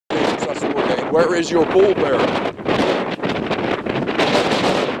Where is your ball bearer?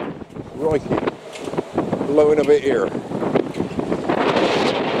 Right, blowing a bit here.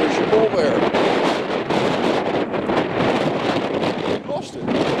 Where's your ball bearer? You lost it.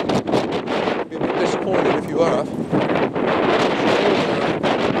 Be a bit disappointed if you have.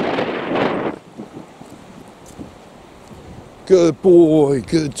 Good boy,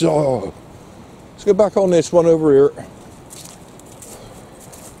 good job. Let's go back on this one over here.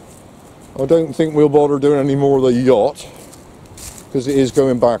 I don't think we'll bother doing any more of the yacht because it is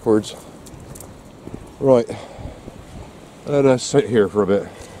going backwards. Right, let us sit here for a bit.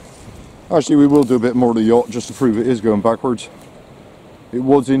 Actually, we will do a bit more of the yacht just to prove it is going backwards. It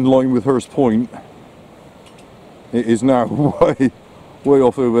was in line with Hurst Point. It is now way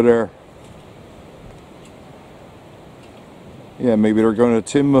off over there. Yeah, maybe they're going to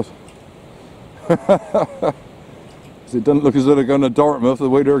Teignmouth. It doesn't look as though they're going to Dartmouth the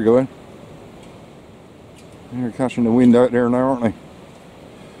way they're going. They're catching the wind out there now, aren't they?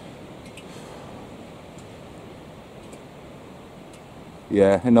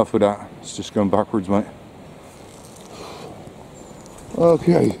 Yeah, enough with that. It's just going backwards, mate.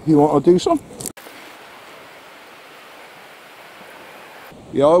 Okay, you want to do some?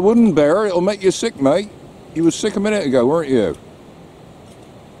 Yeah, I wouldn't, Bear. It'll make you sick, mate. You were sick a minute ago, weren't you?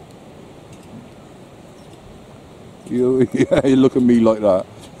 Yeah, you look at me like that.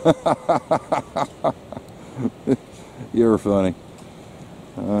 You're funny.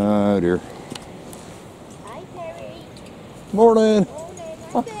 Oh dear. Hi, Terry. Morning.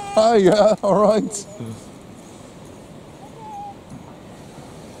 Hi, yeah, alright.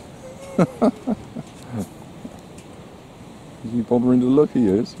 Is he bothering to look? He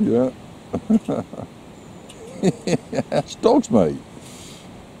is, yeah. It's dogs, mate.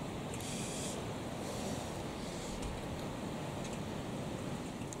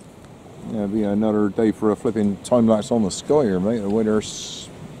 Yeah, it'll be another day for a flipping time lapse on the sky here, mate. The way they're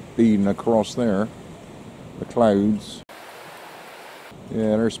speeding across there. The clouds.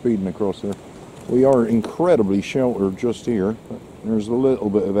 Yeah, they're speeding across there. We are incredibly sheltered just here. There's a little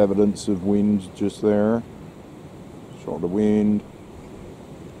bit of evidence of wind just there. Sort of wind.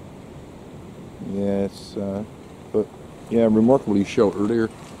 Yes, but yeah, remarkably sheltered here.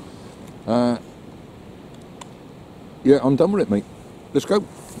 Yeah, I'm done with it, mate. Let's go.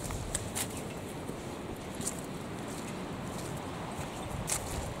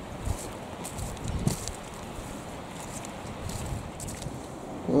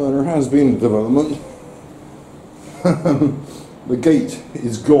 Well, there has been a development. The gate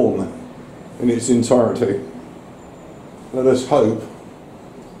is gone in its entirety. Let us hope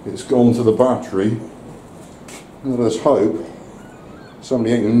it's gone to the battery. Let us hope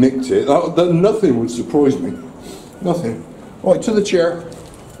somebody ain't nicked it. That nothing would surprise me. Nothing. Right, to the chair.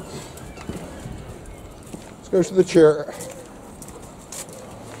 Let's go to the chair.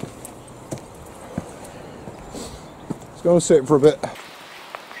 Let's go and sit for a bit.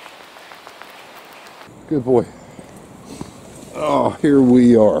 Good boy. Oh, here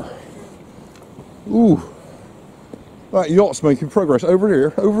we are. Ooh. That yacht's making progress. Over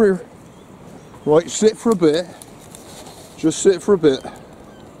here, over here. Right, sit for a bit. Just sit for a bit.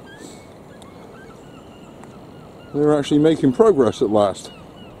 They're actually making progress at last.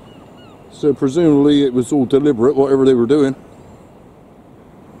 So presumably it was all deliberate, whatever they were doing.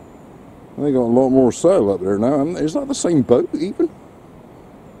 They got a lot more sail up there now. Is that the same boat even?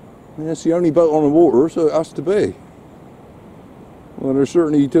 Yeah, it's the only boat on the water, so it has to be. Well, they're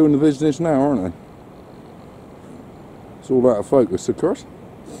certainly doing the business now, aren't they? It's all out of focus, of course.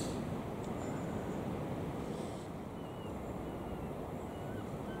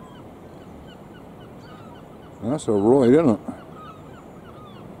 That's a ride, isn't it?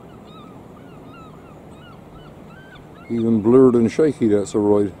 Even blurred and shaky, that's a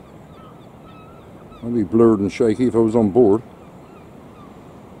ride. I'd be blurred and shaky if I was on board.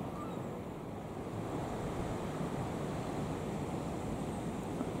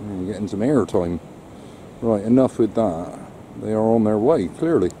 You're getting some air time. Right, enough with that. They are on their way,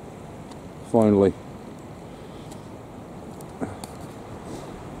 clearly. Finally.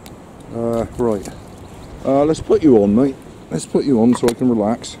 Right. Let's put you on, mate. Let's put you on so I can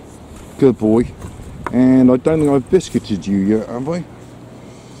relax. Good boy. And I don't think I've biscuited you yet, have I?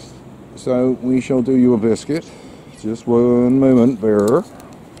 So we shall do you a biscuit. Just one moment, there.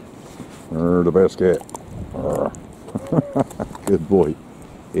 The biscuit. Good boy.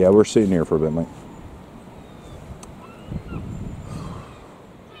 Yeah, we're sitting here for a bit, mate.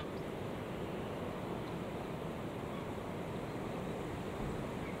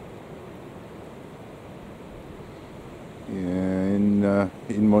 Yeah,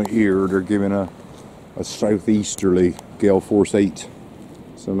 in my right here they're giving a southeasterly gale force 8.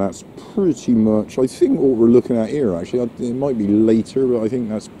 So that's pretty much, I think, what we're looking at here actually. It might be later, but I think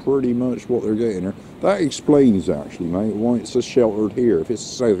that's pretty much what they're getting here. That explains actually, mate, why it's so sheltered here. If it's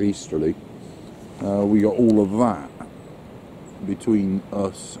southeasterly, we got all of that between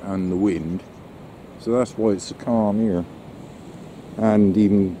us and the wind. So that's why it's so calm here. And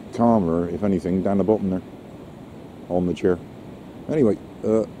even calmer, if anything, down the bottom there on the chair. Anyway,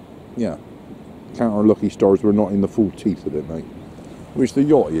 yeah, count our lucky stars we're not in the full teeth of it, mate. Which the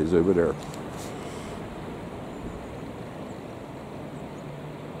yacht is over there.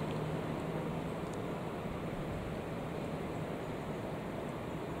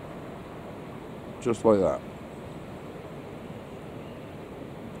 Just like that.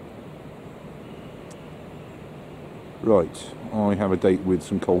 Right, I have a date with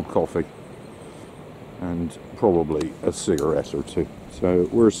some cold coffee and probably a cigarette or two. So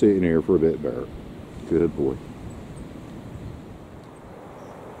we're sitting here for a bit better. Good boy.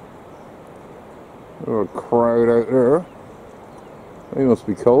 There's a crowd out there. They must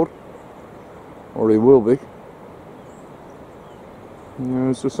be cold. Or they will be. Yeah,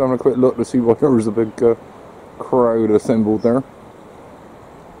 it's just having a quick look to see why there was a big crowd assembled there.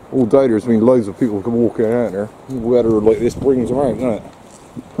 All day there's been loads of people walking out there. Weather like this brings them out, doesn't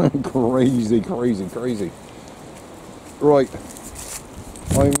it? Crazy, crazy, crazy. Right.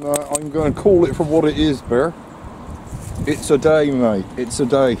 I'm going to call it for what it is, Bear. It's a day, mate. It's a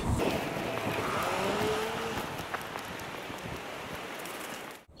day.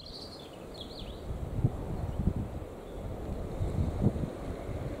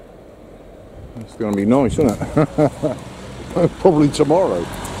 It's going to be nice, isn't it? Probably tomorrow.